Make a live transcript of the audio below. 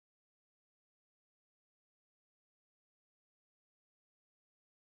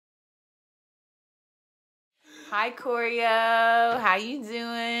Hi Choreo, how you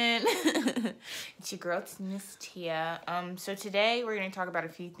doing? It's your girl Miss Tia. So today we're gonna talk about a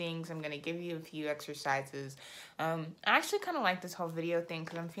few things. I'm gonna give you a few exercises. I actually kind of like this whole video thing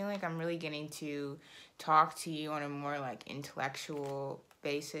because I'm feeling like I'm really getting to talk to you on a more like intellectual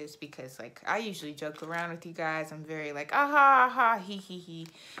basis, because like I usually joke around with you guys. I'm very like aha aha he he he,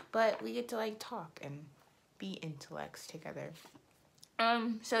 but we get to like talk and be intellects together.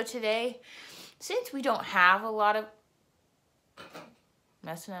 So today, since we don't have a lot of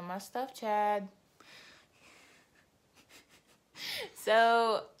messing up my stuff, Chad.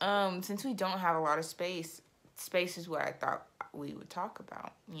 So, since we don't have a lot of space is what I thought we would talk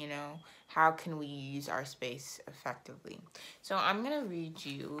about, you know, how can we use our space effectively? So I'm gonna read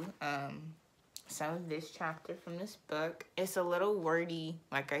you some of this chapter from this book. It's a little wordy,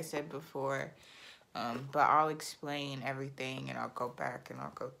 like I said before, but I'll explain everything and I'll go back and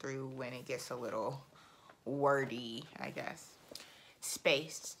I'll go through when it gets a little wordy, I guess.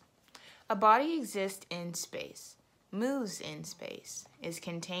 Space. A body exists in space, moves in space, is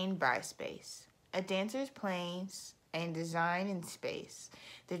contained by space. A dancer's place and design in space,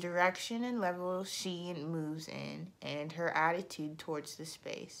 the direction and level she moves in, and her attitude towards the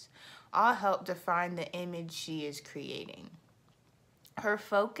space, all help define the image she is creating. Her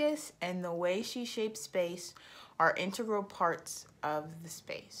focus and the way she shapes space are integral parts of the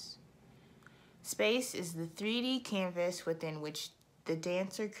space. Space is the 3D canvas within which the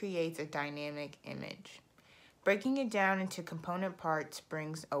dancer creates a dynamic image. Breaking it down into component parts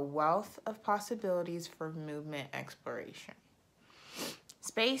brings a wealth of possibilities for movement exploration.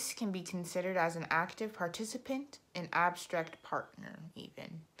 Space can be considered as an active participant, an abstract partner,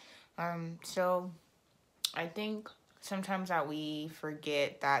 even. So I think sometimes that we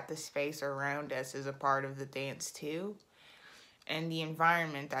forget that the space around us is a part of the dance too. And the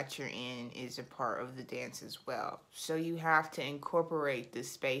environment that you're in is a part of the dance as well. So you have to incorporate the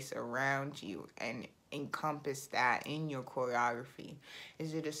space around you and encompass that in your choreography.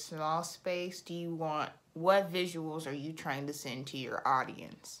 Is it a small space? What visuals are you trying to send to your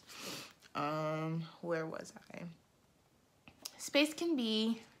audience? Where was I? Space can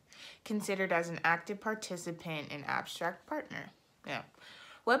be considered as an active participant and abstract partner. Yeah.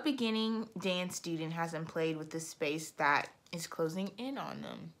 What beginning dance student hasn't played with the space that is closing in on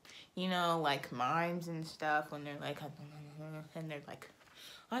them? You know, like mimes and stuff, when they're like, and they're like,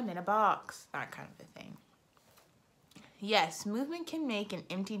 I'm in a box, that kind of a thing. Yes, movement can make an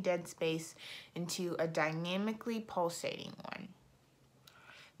empty dead space into a dynamically pulsating one.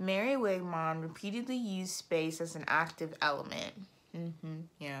 Mary Wigmon repeatedly used space as an active element.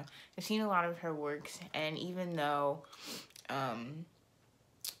 Yeah, I've seen a lot of her works, and even though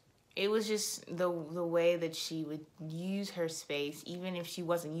it was just the way that she would use her space, even if she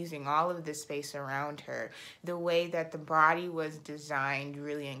wasn't using all of the space around her, the way that the body was designed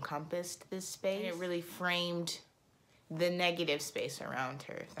really encompassed this space. And it really framed the negative space around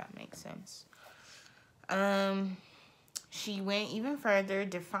her, if that makes sense. She went even further,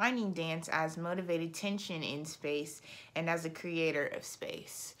 defining dance as motivated tension in space and as a creator of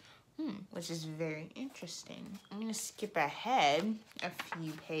space. Which is very interesting. I'm going to skip ahead a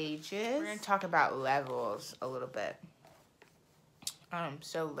few pages. We're going to talk about levels a little bit.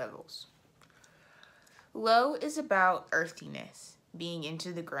 So levels. Low is about earthiness, being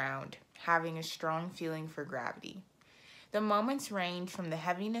into the ground, having a strong feeling for gravity. The moments range from the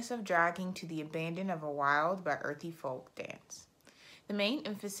heaviness of dragging to the abandon of a wild but earthy folk dance. The main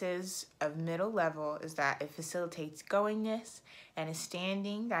emphasis of middle level is that it facilitates goingness and a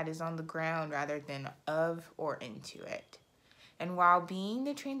standing that is on the ground rather than of or into it. And while being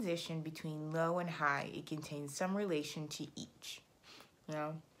the transition between low and high, it contains some relation to each. You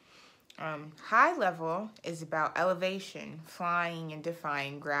know, high level is about elevation, flying, and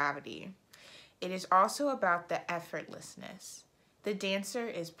defying gravity. It is also about the effortlessness. The dancer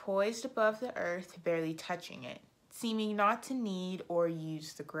is poised above the earth, barely touching it, seeming not to need or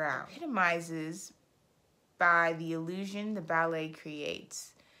use the ground. It epitomizes by the illusion the ballet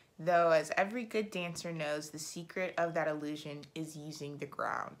creates, though as every good dancer knows, the secret of that illusion is using the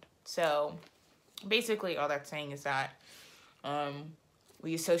ground. So basically all that's saying is that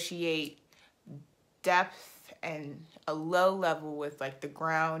we associate depth and a low level with like the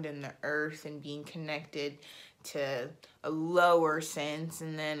ground and the earth and being connected to a lower sense,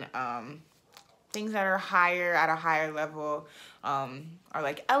 and then things that are higher, at a higher level, are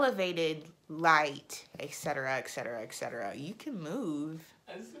like elevated, light, etc., etc., etc. You can move.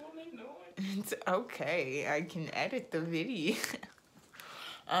 I just want to know it. It's okay. I can edit the video.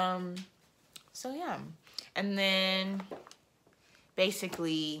 So yeah. And then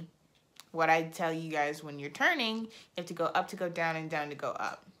basically what I tell you guys when you're turning, you have to go up to go down and down to go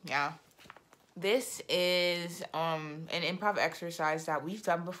up. Yeah. This is an improv exercise that we've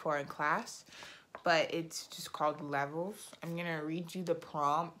done before in class, but it's just called levels. I'm gonna read you the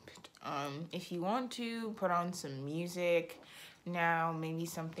prompt. If you want to put on some music now, maybe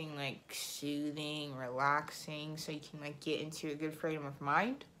something like soothing, relaxing, so you can like get into a good frame of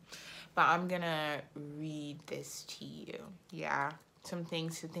mind. But I'm gonna read this to you. Yeah, some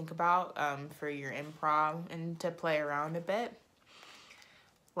things to think about for your improv and to play around a bit.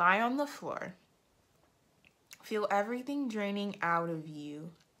 Lie on the floor. Feel everything draining out of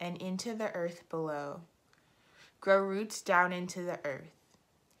you and into the earth below. Grow roots down into the earth.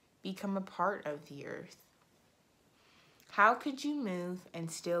 Become a part of the earth. How could you move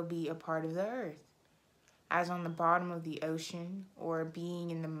and still be a part of the earth? As on the bottom of the ocean or being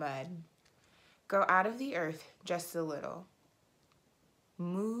in the mud. Go out of the earth just a little.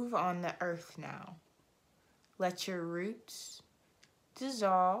 Move on the earth now. Let your roots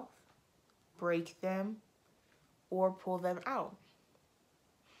dissolve, break them, or pull them out.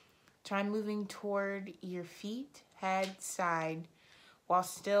 Try moving toward your feet, head, side, while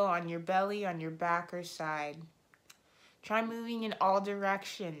still on your belly, on your back, or side. Try moving in all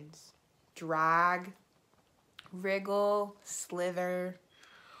directions. Drag, wriggle, slither.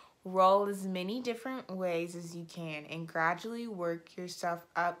 Roll as many different ways as you can and gradually work yourself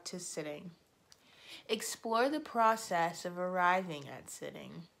up to sitting. Explore the process of arriving at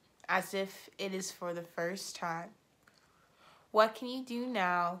sitting, as if it is for the first time. What can you do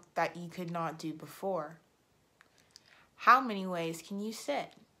now that you could not do before? How many ways can you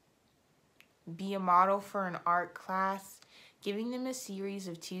sit? Be a model for an art class, giving them a series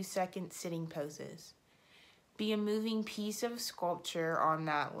of 2-second sitting poses. Be a moving piece of sculpture on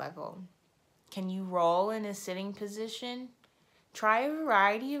that level. Can you roll in a sitting position? Try a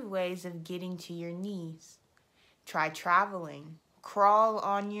variety of ways of getting to your knees. Try traveling. Crawl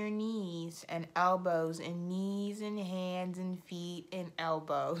on your knees and elbows and knees and hands and feet and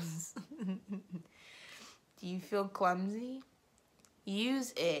elbows. Do you feel clumsy?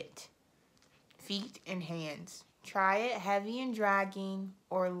 Use it. Feet and hands. Try it heavy and dragging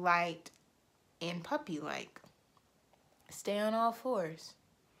or light and puppy-like. Stay on all fours.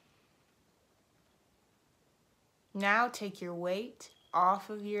 Now take your weight off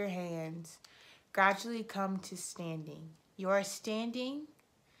of your hands. Gradually come to standing. You are standing,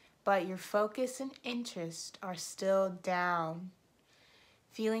 but your focus and interest are still down.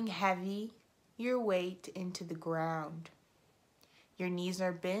 Feeling heavy, your weight into the ground. Your knees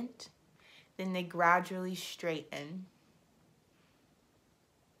are bent, then they gradually straighten.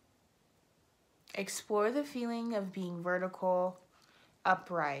 Explore the feeling of being vertical,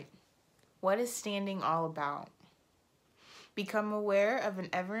 upright. What is standing all about? Become aware of an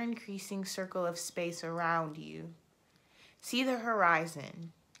ever-increasing circle of space around you. See the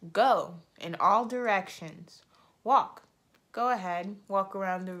horizon. Go in all directions. Walk. Go ahead. Walk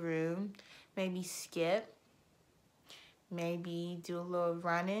around the room. Maybe skip. Maybe do a little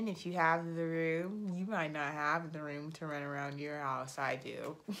running if you have the room. You might not have the room to run around your house. I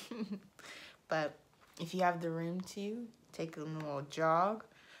do. But if you have the room to, take a little jog.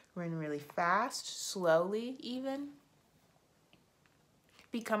 Run really fast, slowly even.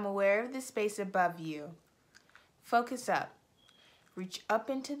 Become aware of the space above you. Focus up. Reach up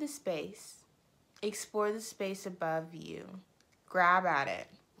into the space. Explore the space above you. Grab at it.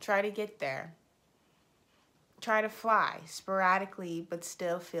 Try to get there. Try to fly sporadically but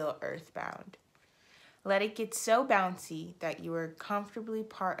still feel earthbound. Let it get so bouncy that you are comfortably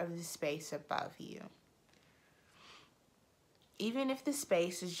part of the space above you. Even if the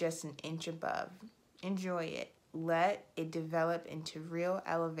space is just an inch above, enjoy it. Let it develop into real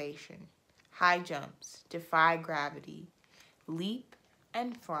elevation. High jumps, defy gravity, leap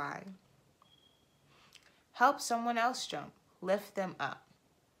and fly. Help someone else jump, lift them up.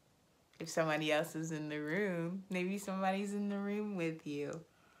 If somebody else is in the room, maybe somebody's in the room with you.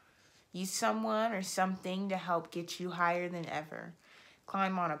 Use someone or something to help get you higher than ever.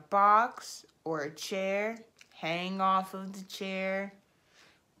 Climb on a box or a chair, hang off of the chair,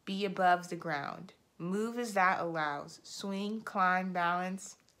 be above the ground. Move as that allows. Swing, climb,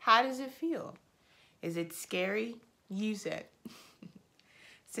 balance. How does it feel? Is it scary? Use it.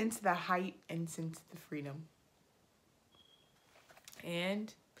 Sense the height and sense the freedom.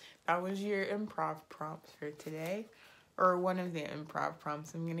 And that was your improv prompts for today. Or one of the improv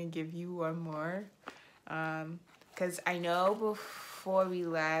prompts. I'm going to give you one more. Because I know before we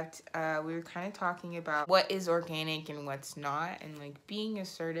left, we were kind of talking about what is organic and what's not. And like being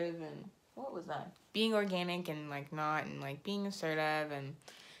assertive and... What was that? Being organic and like not. And like being assertive and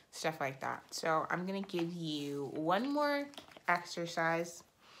stuff like that. So I'm gonna give you one more exercise,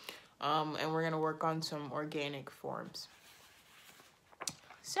 and we're gonna work on some organic forms.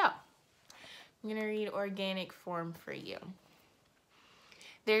 So I'm gonna read organic form for you.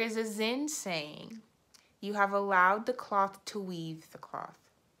 There is a Zen saying, "You have allowed the cloth to weave the cloth."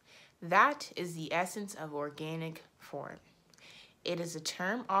 That is the essence of organic form. It is a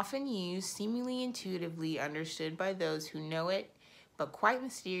term often used, seemingly intuitively understood by those who know it, but quite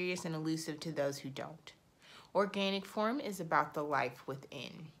mysterious and elusive to those who don't. Organic form is about the life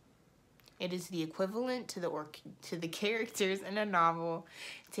within. It is the equivalent to the characters in a novel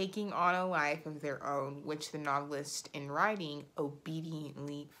taking on a life of their own, which the novelist in writing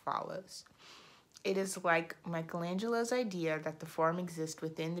obediently follows. It is like Michelangelo's idea that the form exists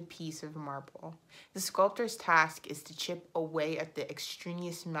within the piece of marble. The sculptor's task is to chip away at the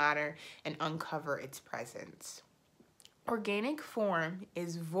extraneous matter and uncover its presence. Organic form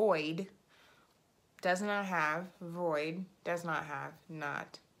is void, does not have,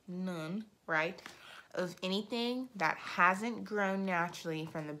 not, none, right? Of anything that hasn't grown naturally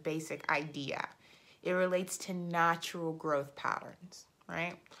from the basic idea. It relates to natural growth patterns,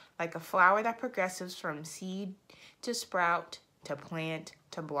 right? Like a flower that progresses from seed to sprout, to plant,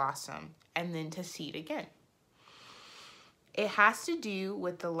 to blossom, and then to seed again. It has to do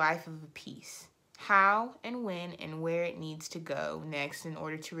with the life of a piece, how and when and where it needs to go next in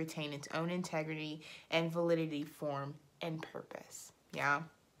order to retain its own integrity and validity, form, and purpose. Yeah?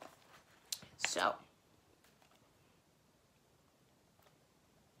 So,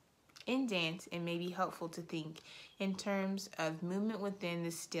 in dance, it may be helpful to think in terms of movement within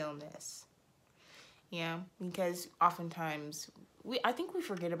the stillness. Yeah, because oftentimes I think we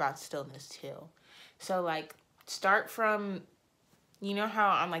forget about stillness too. So like start from, you know how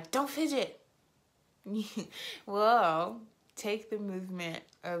I'm like, don't fidget. Well, take the movement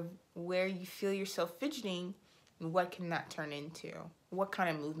of where you feel yourself fidgeting, and what can that turn into? What kind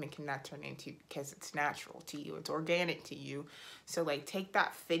of movement can that turn into? Because it's natural to you, it's organic to you. So like take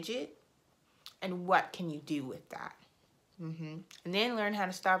that fidget and what can you do with that? And then learn how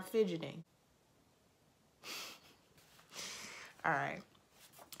to stop fidgeting. All right.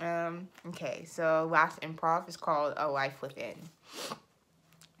 Okay, so last improv is called A Life Within.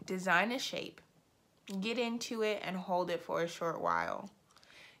 Design a shape. Get into it and hold it for a short while.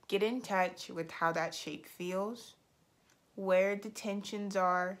 Get in touch with how that shape feels, where the tensions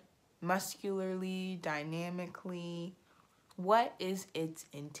are, muscularly, dynamically. What is its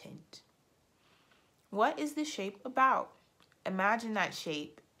intent? What is the shape about? Imagine that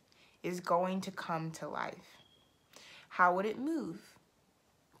shape is going to come to life. How would it move?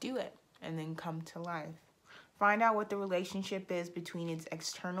 Do it and then come to life. Find out what the relationship is between its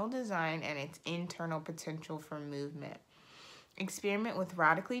external design and its internal potential for movement. Experiment with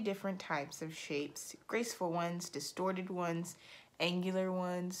radically different types of shapes, graceful ones, distorted ones, angular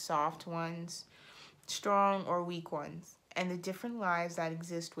ones, soft ones, strong or weak ones, and the different lives that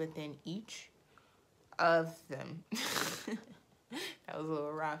exist within each of them. That was a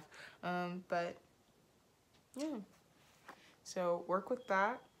little rough, but yeah. So work with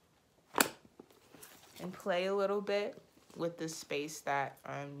that and play a little bit with the space that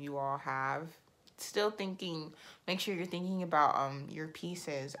you all have. Still thinking, make sure you're thinking about your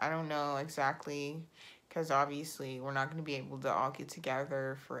pieces. I don't know exactly, because obviously we're not going to be able to all get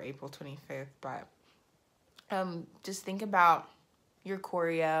together for April 25th, but just think about your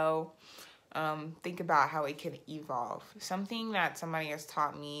choreo. Think about how it can evolve. Something that somebody has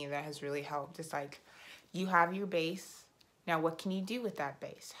taught me that has really helped is like, you have your base. Now, what can you do with that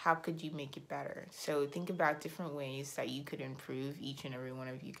base? How could you make it better? So think about different ways that you could improve each and every one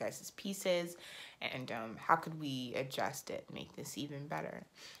of you guys' pieces, and how could we adjust it, make this even better?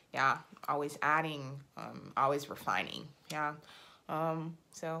 Yeah, always adding, always refining. Yeah.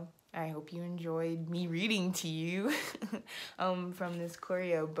 So I hope you enjoyed me reading to you from this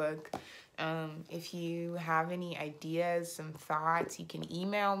choreo book. If you have any ideas, some thoughts, you can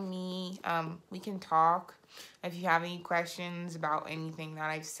email me. We can talk. If you have any questions about anything that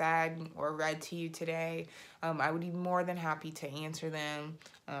I've said or read to you today, I would be more than happy to answer them.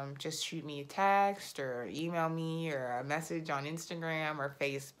 Just shoot me a text or email me or a message on Instagram or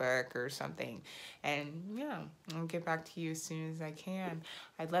Facebook or something. And yeah, I'll get back to you as soon as I can.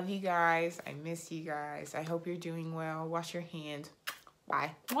 I love you guys. I miss you guys. I hope you're doing well. Wash your hands.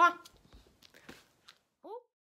 Bye. Mwah.